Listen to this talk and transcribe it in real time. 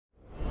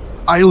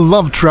I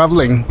love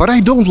traveling, but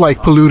I don't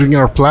like polluting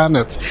our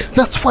planet.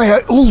 That's why I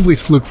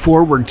always look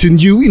forward to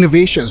new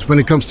innovations when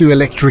it comes to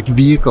electric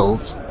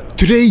vehicles.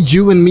 Today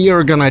you and me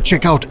are gonna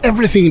check out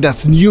everything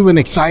that's new and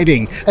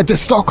exciting at the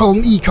Stockholm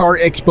eCar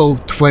Expo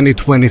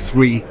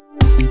 2023.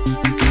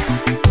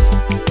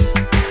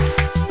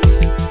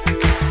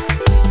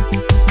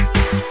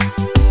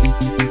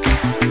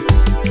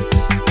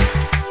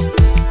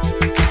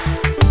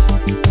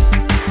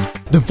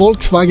 The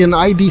Volkswagen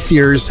ID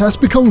series has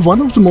become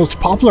one of the most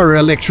popular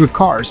electric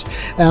cars,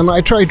 and I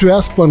tried to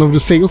ask one of the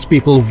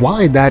salespeople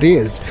why that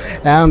is,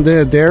 and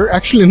they're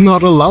actually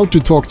not allowed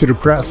to talk to the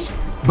press.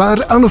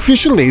 But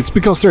unofficially it's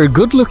because they're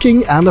good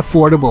looking and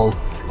affordable,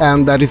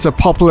 and that it's a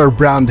popular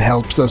brand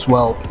helps as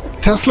well.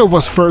 Tesla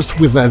was first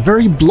with a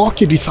very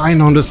blocky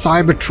design on the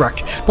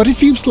Cybertruck, but it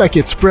seems like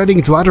it's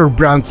spreading to other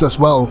brands as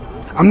well.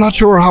 I'm not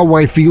sure how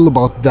I feel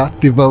about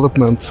that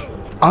development.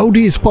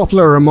 Audi is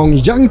popular among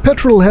young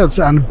petrolheads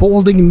and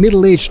balding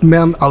middle-aged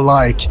men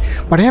alike,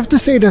 but I have to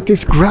say that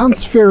this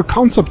Grandsphere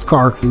concept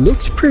car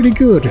looks pretty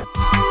good.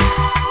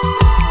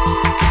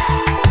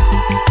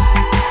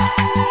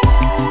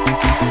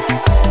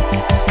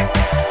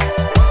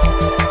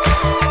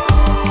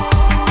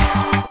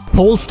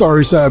 Polestar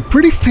is a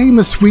pretty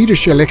famous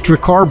Swedish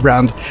electric car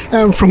brand,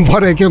 and from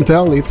what I can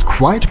tell, it's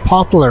quite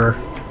popular.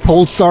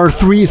 Polestar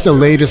 3 is the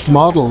latest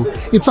model.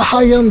 It's a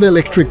high-end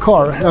electric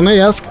car, and I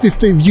asked if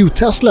they view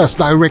Tesla as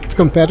direct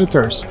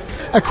competitors.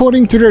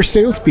 According to their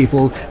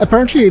salespeople,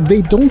 apparently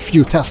they don't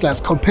view Tesla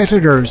as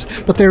competitors,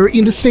 but they're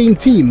in the same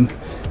team,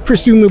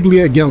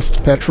 presumably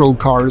against petrol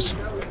cars.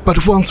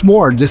 But once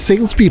more, the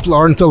salespeople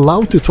aren't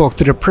allowed to talk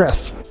to the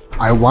press.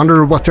 I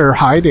wonder what they're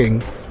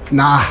hiding.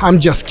 Nah, I'm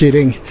just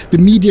kidding. The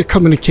media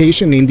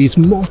communication in these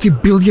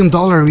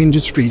multi-billion-dollar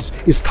industries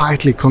is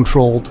tightly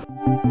controlled.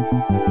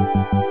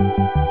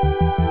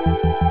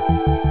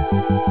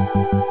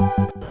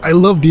 I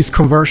love these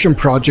conversion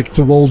projects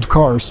of old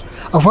cars.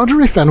 I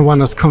wonder if anyone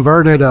has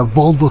converted a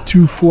Volvo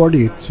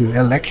 240 to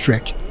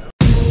electric.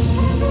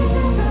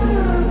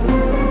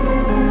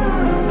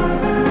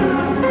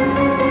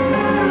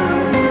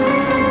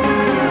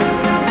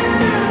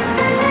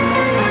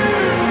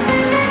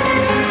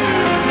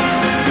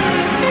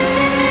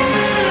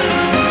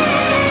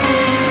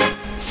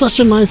 Such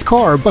a nice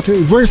car, but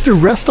where's the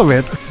rest of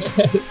it?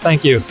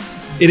 Thank you.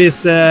 It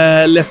is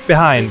left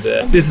behind.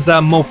 This is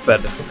a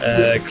moped,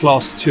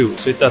 class 2,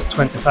 so it does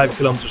 25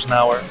 kilometers an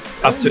hour,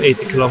 up to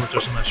 80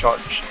 kilometers on a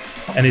charge.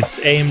 And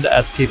it's aimed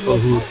at people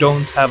who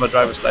don't have a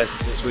driver's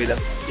license in Sweden.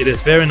 It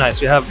is very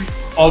nice. We have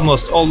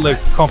almost all the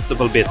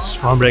comfortable bits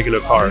from a regular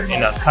car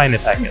in a tiny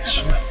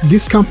package.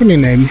 This company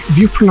name,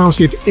 do you pronounce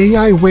it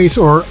Aiways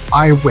or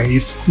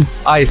Aiways?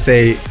 I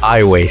say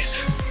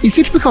Aiways. Is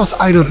it because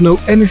I don't know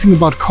anything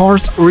about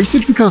cars, or is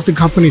it because the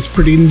company is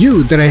pretty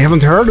new that I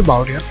haven't heard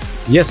about it?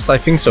 Yes, I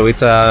think so.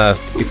 It's a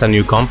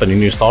new company,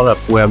 new startup.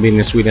 We have been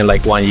in Sweden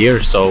like 1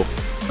 year, so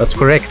that's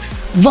correct.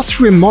 What's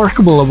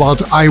remarkable about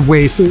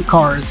Aiways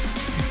cars?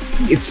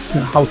 It's,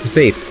 how to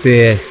say, it's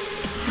the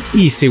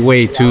easy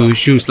way to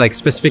choose like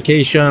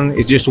specification.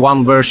 It's just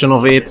one version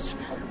of it,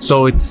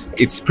 so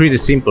it's pretty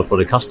simple for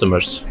the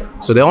customers.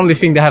 So the only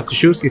thing they have to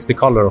choose is the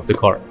color of the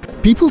car.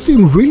 People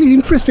seem really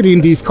interested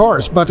in these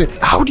cars,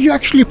 but how do you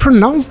actually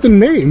pronounce the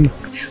name?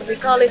 We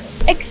call it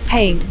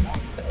Xpeng.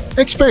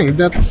 Xpeng,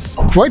 that's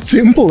quite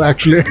simple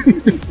actually.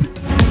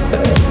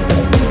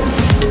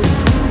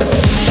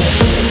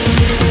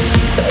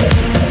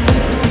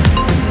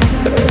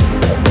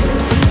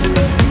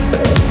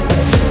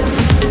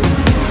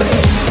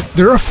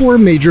 There are 4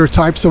 major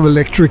types of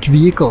electric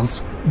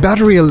vehicles: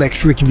 battery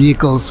electric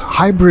vehicles,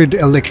 hybrid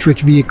electric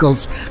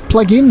vehicles,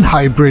 plug-in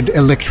hybrid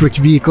electric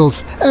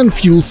vehicles, and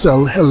fuel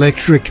cell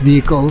electric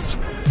vehicles.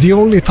 The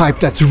only type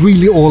that's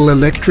really all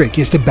electric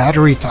is the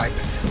battery type.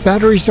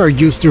 Batteries are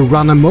used to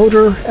run a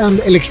motor, and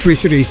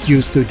electricity is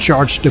used to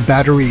charge the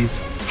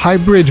batteries.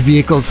 Hybrid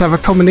vehicles have a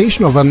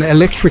combination of an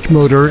electric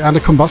motor and a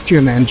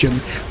combustion engine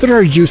that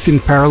are used in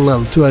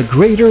parallel to a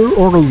greater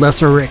or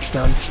lesser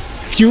extent.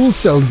 Fuel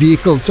cell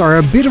vehicles are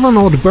a bit of an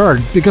odd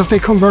bird because they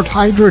convert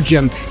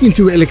hydrogen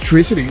into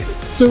electricity,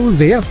 so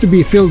they have to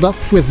be filled up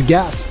with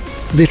gas.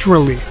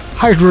 Literally,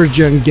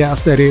 hydrogen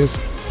gas that is.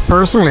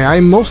 Personally,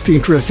 I'm most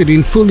interested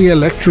in fully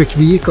electric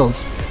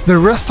vehicles. The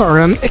rest are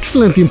an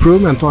excellent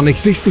improvement on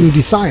existing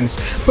designs,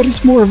 but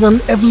it's more of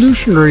an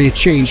evolutionary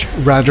change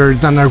rather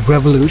than a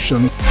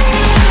revolution.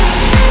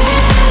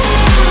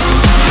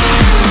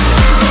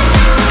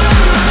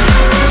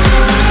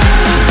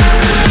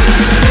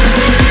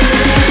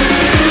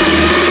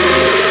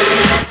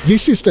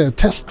 This is the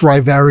test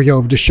drive area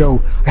of the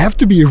show. I have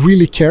to be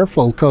really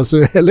careful because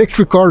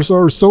electric cars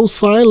are so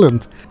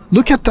silent.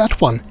 Look at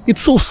that one.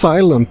 It's so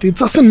silent. It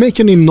doesn't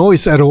make any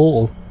noise at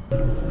all.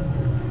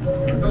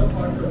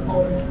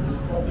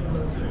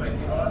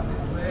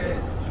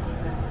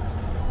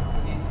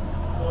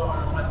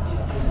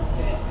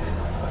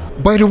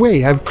 By the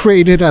way, I've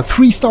created a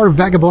 3-star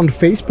Vagabond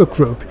Facebook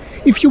group.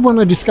 If you want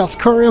to discuss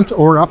current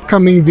or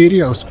upcoming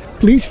videos,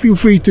 please feel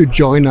free to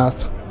join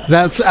us.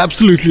 That's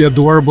absolutely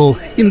adorable.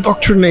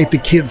 Indoctrinate the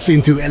kids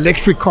into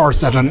electric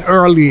cars at an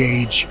early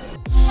age.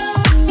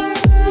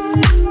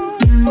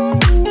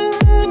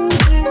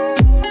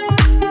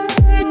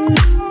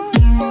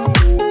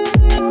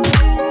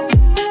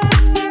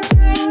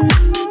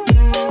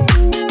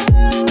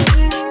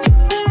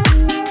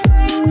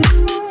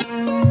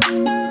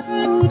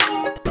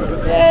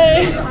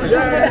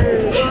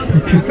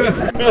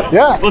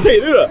 Yeah. Vad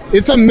säger du då?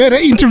 It's a meta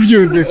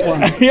interview, this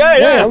one.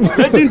 Yeah.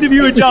 Let's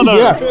interview each other.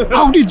 Yeah.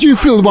 How did you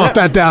feel about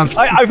that dance?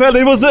 I felt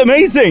it was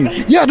amazing.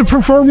 Yeah, the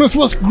performance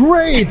was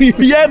great.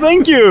 Yeah,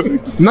 thank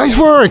you. Nice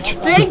work.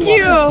 Thank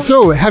you.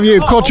 So, have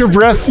you caught your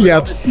breath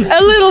yet?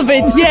 A little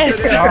bit,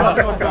 yes.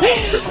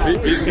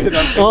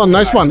 Oh,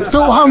 nice one.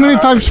 So, how many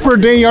times per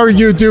day are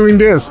you doing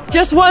this?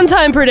 Just one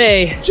time per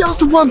day.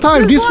 Just one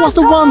time. This was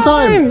the one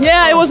time.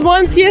 Yeah, it was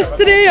once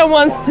yesterday and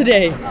once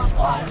today.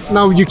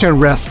 Now you can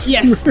rest.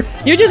 Yes.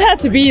 You just had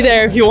to be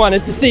there if you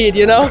wanted to see it,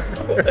 you know?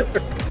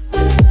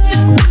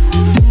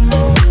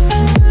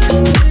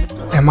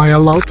 Am I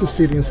allowed to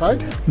sit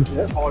inside?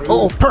 Yes.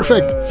 Oh,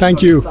 perfect.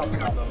 Thank you.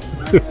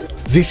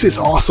 This is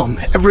awesome.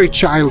 Every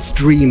child's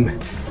dream,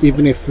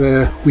 even if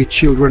we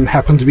children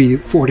happen to be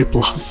 40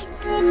 plus.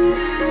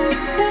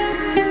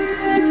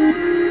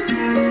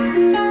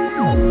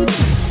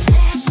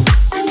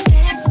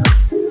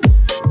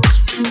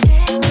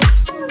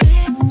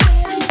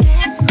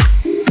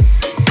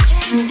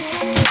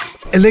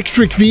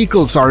 Electric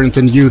vehicles aren't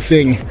a new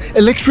thing.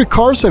 Electric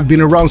cars have been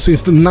around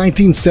since the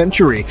 19th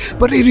century,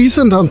 but it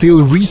isn't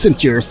until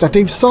recent years that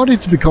they've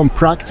started to become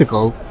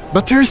practical.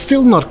 But they're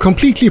still not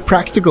completely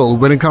practical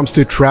when it comes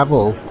to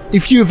travel.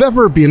 If you've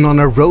ever been on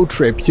a road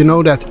trip, you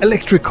know that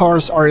electric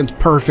cars aren't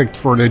perfect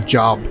for the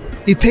job.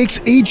 It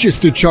takes ages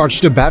to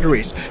charge the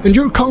batteries, and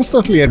you're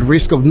constantly at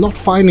risk of not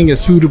finding a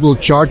suitable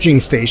charging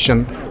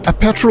station. A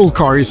petrol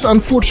car is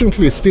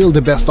unfortunately still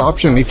the best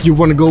option if you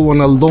want to go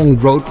on a long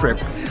road trip,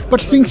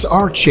 but things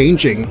are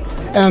changing,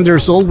 and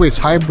there's always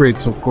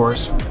hybrids, of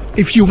course.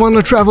 If you want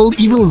to travel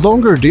even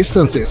longer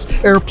distances,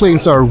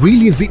 airplanes are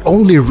really the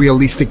only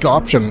realistic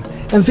option,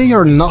 and they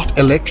are not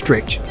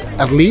electric,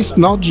 at least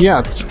not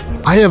yet.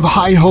 I have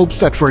high hopes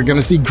that we're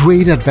gonna see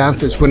great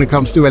advances when it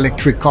comes to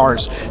electric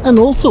cars and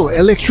also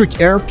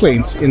electric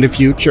airplanes in the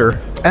future.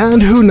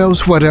 And who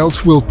knows what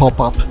else will pop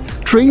up.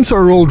 Trains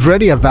are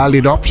already a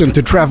valid option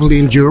to travel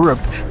in Europe,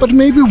 but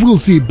maybe we'll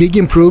see big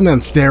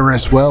improvements there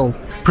as well.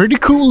 Pretty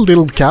cool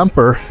little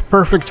camper,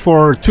 perfect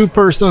for 2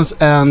 persons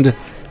and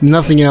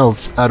nothing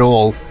else at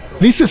all.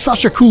 This is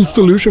such a cool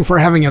solution for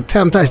having a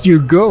tent as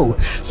you go.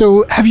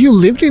 So have you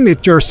lived in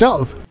it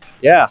yourself?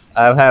 Yeah,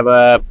 I have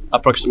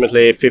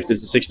approximately 50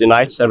 to 60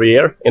 nights every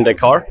year in the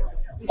car.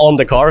 On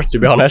the car, to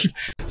be honest.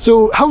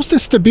 So how's the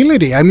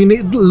stability? I mean,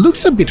 it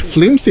looks a bit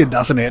flimsy,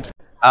 doesn't it?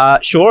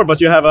 Sure,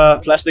 but you have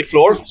a plastic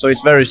floor, so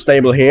it's very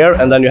stable here.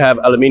 And then you have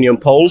aluminium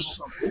poles.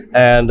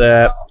 And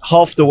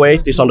half the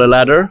weight is on the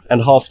ladder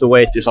and half the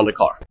weight is on the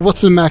car.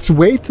 What's the max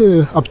weight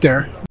up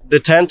there? The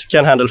tent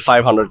can handle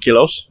 500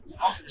 kilos.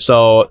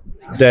 So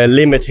the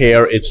limit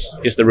here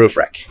is the roof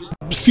rack.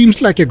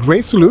 Seems like a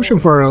great solution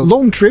for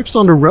long trips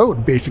on the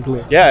road,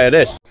 basically. Yeah, it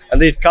is.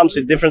 And it comes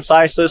in different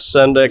sizes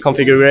and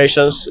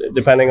configurations,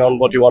 depending on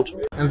what you want.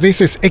 And this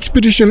is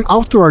Expedition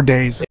Outdoor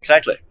Days.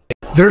 Exactly.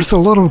 There's a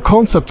lot of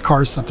concept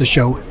cars at the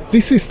show.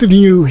 This is the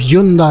new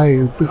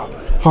Hyundai.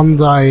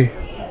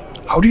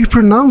 How do you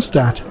pronounce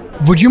that?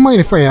 Would you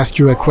mind if I ask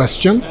you a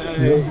question?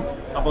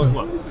 About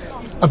what?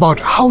 About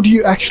how do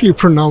you actually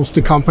pronounce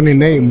the company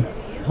name?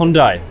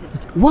 Hyundai.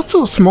 What's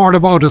so smart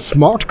about a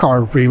smart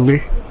car,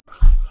 really?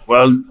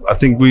 Well, I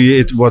think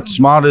what's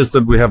smart is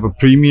that we have a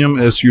premium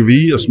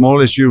SUV, a small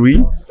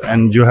SUV,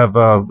 and you have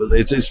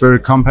it's very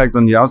compact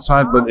on the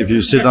outside, but if you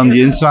sit on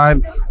the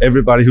inside,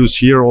 everybody who's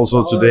here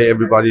also today,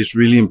 everybody is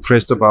really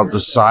impressed about the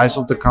size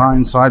of the car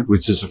inside,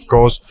 which is of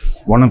course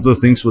one of the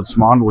things with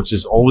smart, which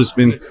has always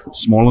been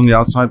small on the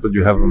outside, but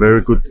you have a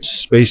very good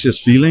spacious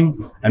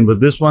feeling. And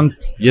with this one,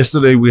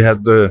 yesterday we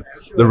had the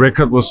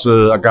record was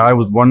a guy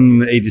with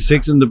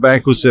 186 in the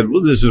back who said,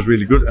 well, this is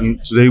really good.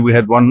 And today we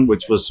had one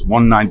which was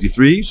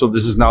 193. So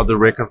this is now the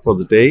record for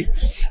the day.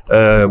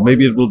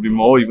 Maybe it will be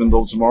more even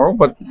though tomorrow,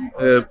 but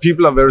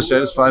people are very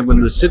satisfied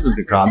when they sit in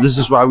the car. This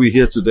is why we're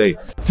here today.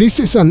 This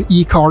is an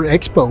eCar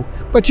Expo,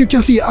 but you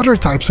can see other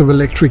types of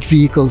electric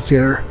vehicles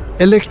here.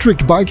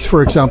 Electric bikes,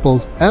 for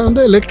example, and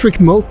electric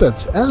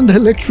mopeds, and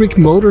electric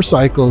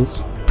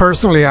motorcycles.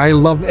 Personally, I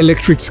love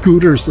electric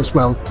scooters as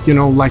well, you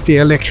know, like the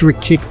electric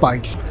kick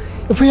bikes.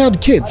 If I had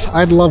kids,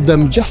 I'd love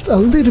them just a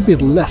little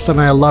bit less than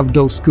I love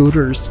those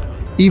scooters.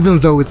 Even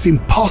though it's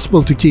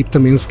impossible to keep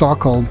them in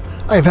Stockholm,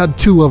 I've had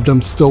 2 of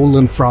them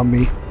stolen from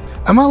me.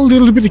 I'm a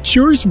little bit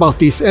curious about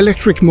these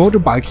electric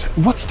motorbikes.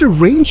 What's the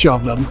range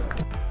of them?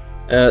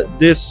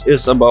 This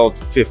is about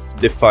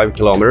 55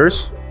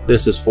 kilometers.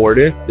 This is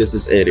 40. This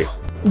is 80.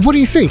 What do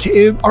you think?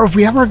 Are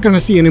we ever going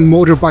to see any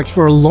motorbikes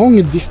for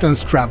long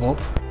distance travel?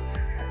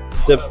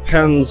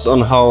 Depends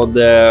on how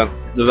the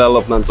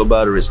development of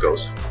batteries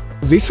goes.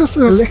 This is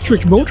an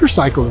electric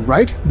motorcycle,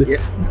 right? Yeah.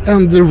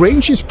 And the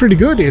range is pretty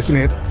good, isn't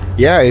it?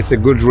 Yeah, it's a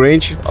good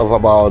range of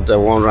about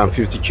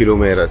 150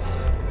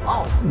 kilometers.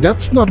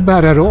 That's not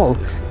bad at all.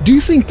 Do you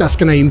think that's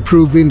going to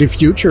improve in the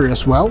future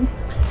as well?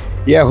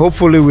 Yeah,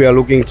 hopefully we are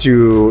looking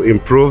to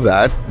improve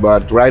that.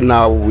 But right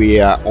now we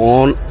are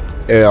on,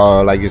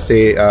 like you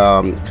say,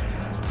 a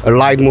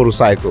light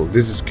motorcycle.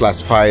 This is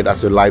classified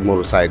as a light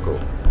motorcycle.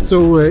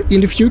 So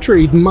in the future,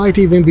 it might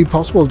even be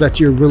possible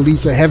that you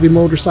release a heavy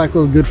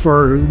motorcycle good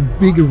for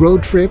big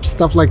road trips,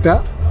 stuff like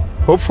that?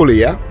 Hopefully,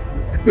 yeah.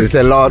 There's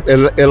a lot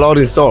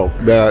in store,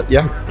 but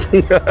yeah.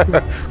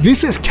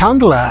 This is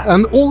Candela,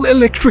 an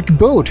all-electric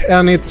boat,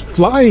 and it's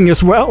flying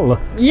as well.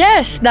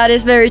 Yes, that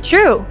is very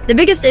true. The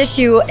biggest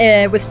issue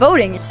with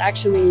boating, it's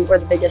actually, or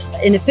the biggest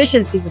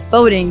inefficiency with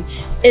boating,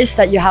 is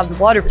that you have the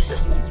water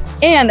resistance.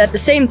 And at the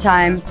same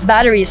time,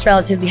 battery is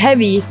relatively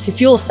heavy to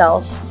fuel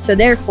cells, so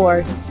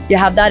therefore you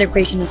have that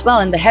equation as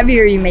well. And the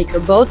heavier you make your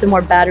boat, the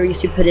more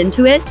batteries you put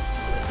into it,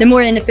 the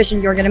more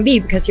inefficient you're going to be,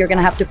 because you're going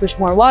to have to push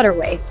more water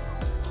away.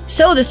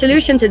 So the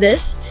solution to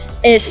this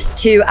is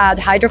to add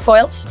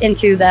hydrofoils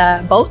into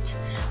the boat.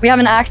 We have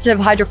an active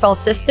hydrofoil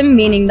system,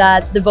 meaning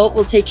that the boat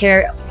will take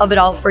care of it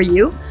all for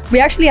you. We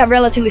actually have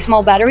relatively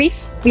small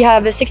batteries. We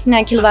have a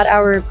 69 kilowatt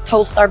hour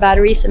Polestar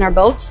batteries in our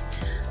boats.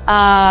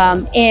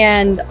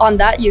 And on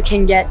that you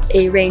can get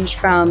a range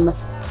from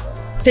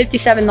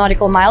 57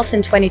 nautical miles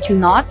and 22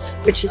 knots,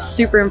 which is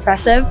super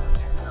impressive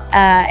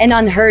and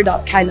unheard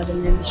of kind of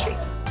in the industry.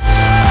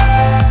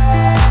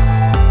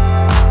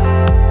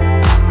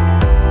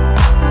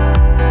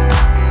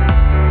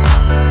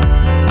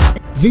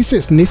 This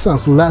is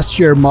Nissan's last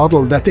year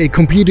model that they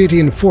competed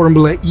in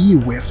Formula E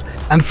with,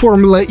 and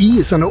Formula E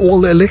is an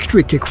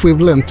all-electric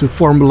equivalent to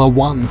Formula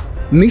 1.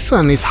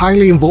 Nissan is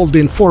highly involved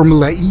in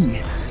Formula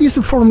E. Is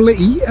Formula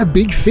E a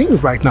big thing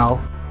right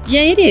now?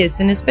 Yeah, it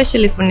is, and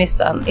especially for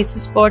Nissan. It's a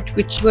sport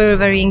which we're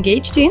very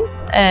engaged in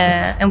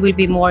and will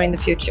be more in the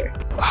future.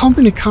 How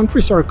many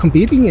countries are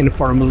competing in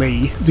Formula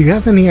E? Do you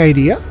have any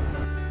idea?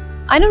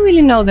 I don't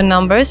really know the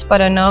numbers,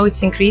 but I know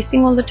it's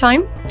increasing all the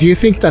time. Do you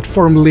think that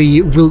Formula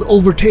E will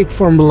overtake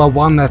Formula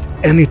 1 at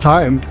any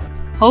time?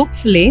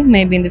 Hopefully,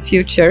 maybe in the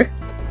future.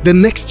 The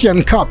Next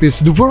Gen Cup is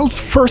the world's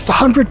first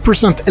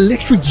 100%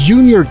 electric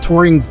junior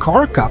touring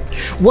car cup.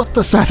 What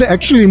does that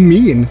actually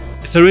mean?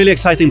 It's a really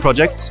exciting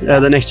project,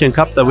 the Next Gen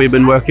Cup, that we've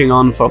been working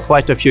on for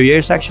quite a few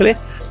years actually.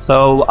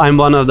 So I'm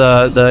one of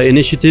the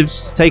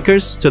initiatives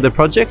takers to the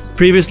project.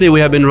 Previously we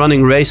have been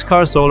running race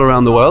cars all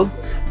around the world,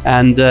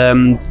 and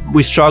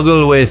we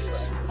struggle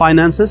with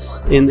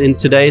finances in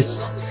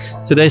today's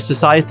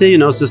society. You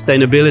know,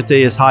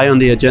 sustainability is high on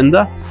the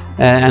agenda,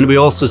 and we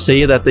also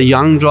see that the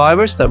young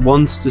drivers that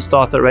wants to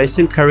start a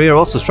racing career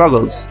also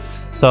struggles.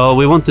 So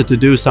we wanted to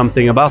do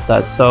something about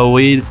that. So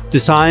we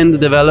designed,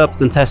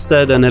 developed and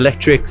tested an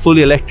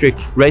fully electric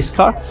race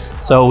car.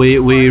 So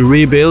we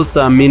rebuilt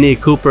a Mini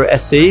Cooper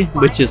SE,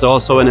 which is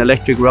also an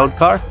electric road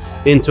car,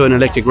 into an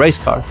electric race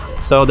car.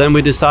 So then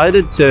we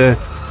decided to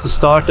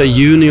start a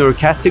junior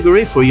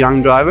category for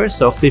young drivers,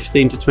 so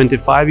 15 to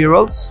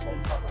 25-year-olds.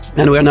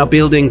 And we are now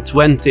building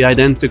 20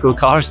 identical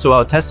cars to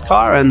our test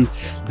car, and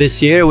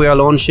this year we are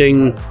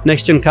launching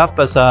Next Gen Cup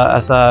as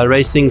a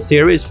racing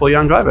series for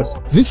young drivers.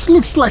 This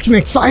looks like an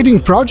exciting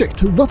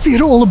project. What's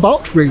it all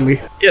about, really?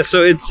 Yeah,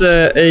 so it's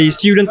a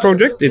student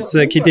project. It's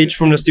a KTH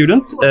from the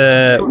student.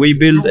 We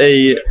build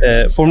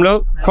a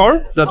Formula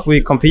car that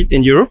we compete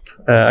in Europe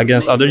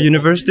against other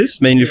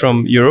universities, mainly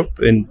from Europe,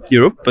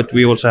 but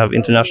we also have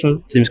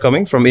international teams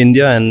coming from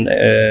India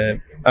and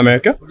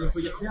America.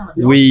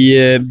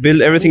 We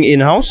build everything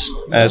in-house,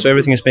 so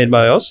everything is made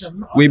by us.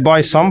 We buy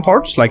some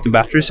parts, like the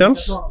battery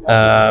cells,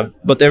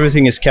 but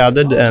everything is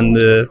CAD'd and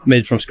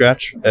made from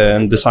scratch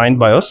and designed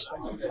by us.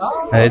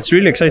 It's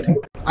really exciting.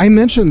 I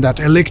mentioned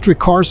that electric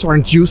cars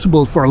aren't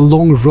usable for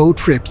long road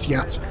trips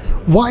yet.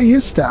 Why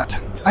is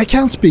that? I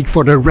can't speak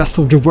for the rest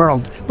of the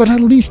world, but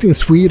at least in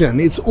Sweden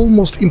it's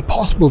almost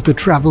impossible to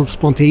travel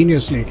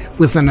spontaneously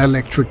with an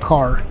electric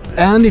car.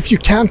 And if you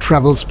can't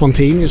travel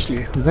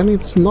spontaneously, then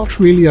it's not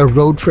really a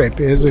road trip,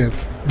 is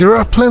it? There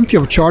are plenty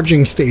of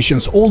charging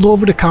stations all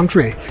over the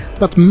country,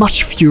 but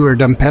much fewer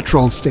than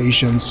petrol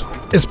stations.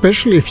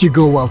 Especially if you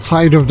go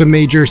outside of the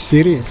major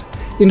cities.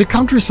 In the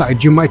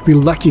countryside you might be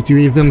lucky to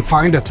even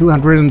find a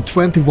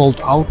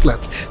 220-volt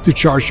outlet to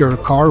charge your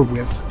car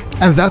with.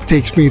 And that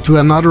takes me to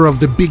another of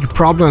the big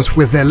problems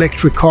with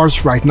electric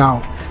cars right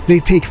now. They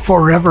take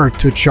forever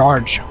to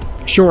charge.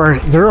 Sure,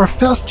 there are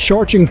fast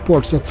charging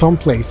ports at some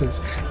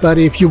places, but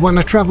if you want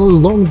to travel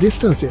long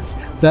distances,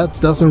 that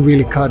doesn't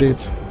really cut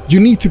it. You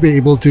need to be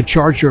able to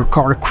charge your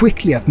car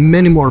quickly at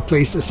many more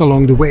places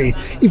along the way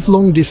if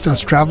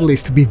long-distance travel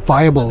is to be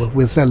viable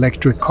with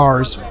electric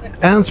cars.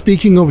 And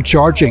speaking of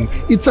charging,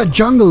 it's a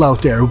jungle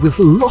out there with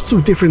lots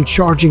of different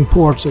charging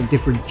ports and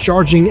different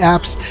charging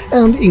apps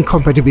and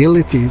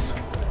incompatibilities.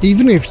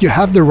 Even if you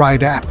have the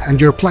right app and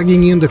you're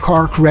plugging in the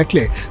car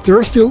correctly, there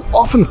are still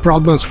often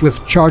problems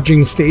with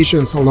charging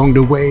stations along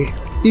the way.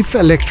 If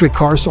electric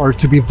cars are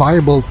to be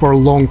viable for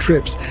long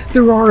trips,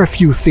 there are a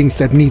few things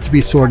that need to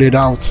be sorted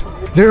out.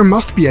 There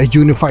must be a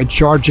unified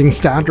charging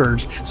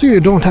standard, so you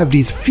don't have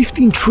these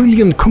 15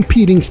 trillion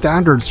competing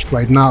standards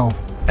right now.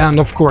 And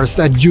of course,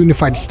 that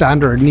unified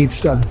standard needs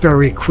to have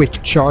very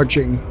quick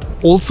charging.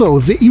 Also,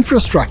 the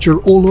infrastructure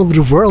all over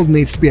the world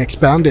needs to be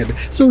expanded,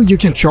 so you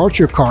can charge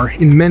your car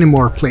in many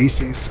more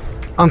places.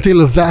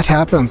 Until that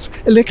happens,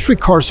 electric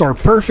cars are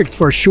perfect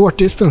for short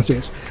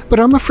distances,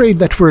 but I'm afraid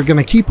that we're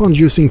gonna keep on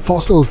using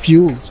fossil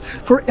fuels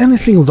for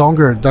anything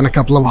longer than a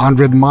couple of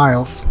 100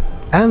 miles.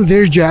 And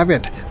there you have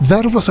it.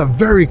 That was a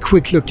very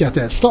quick look at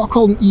the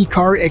Stockholm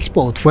eCar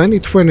Expo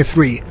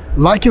 2023.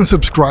 Like and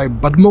subscribe,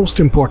 but most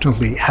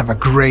importantly, have a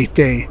great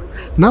day.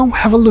 Now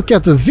have a look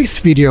at this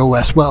video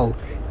as well.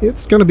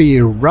 It's gonna be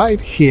right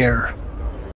here.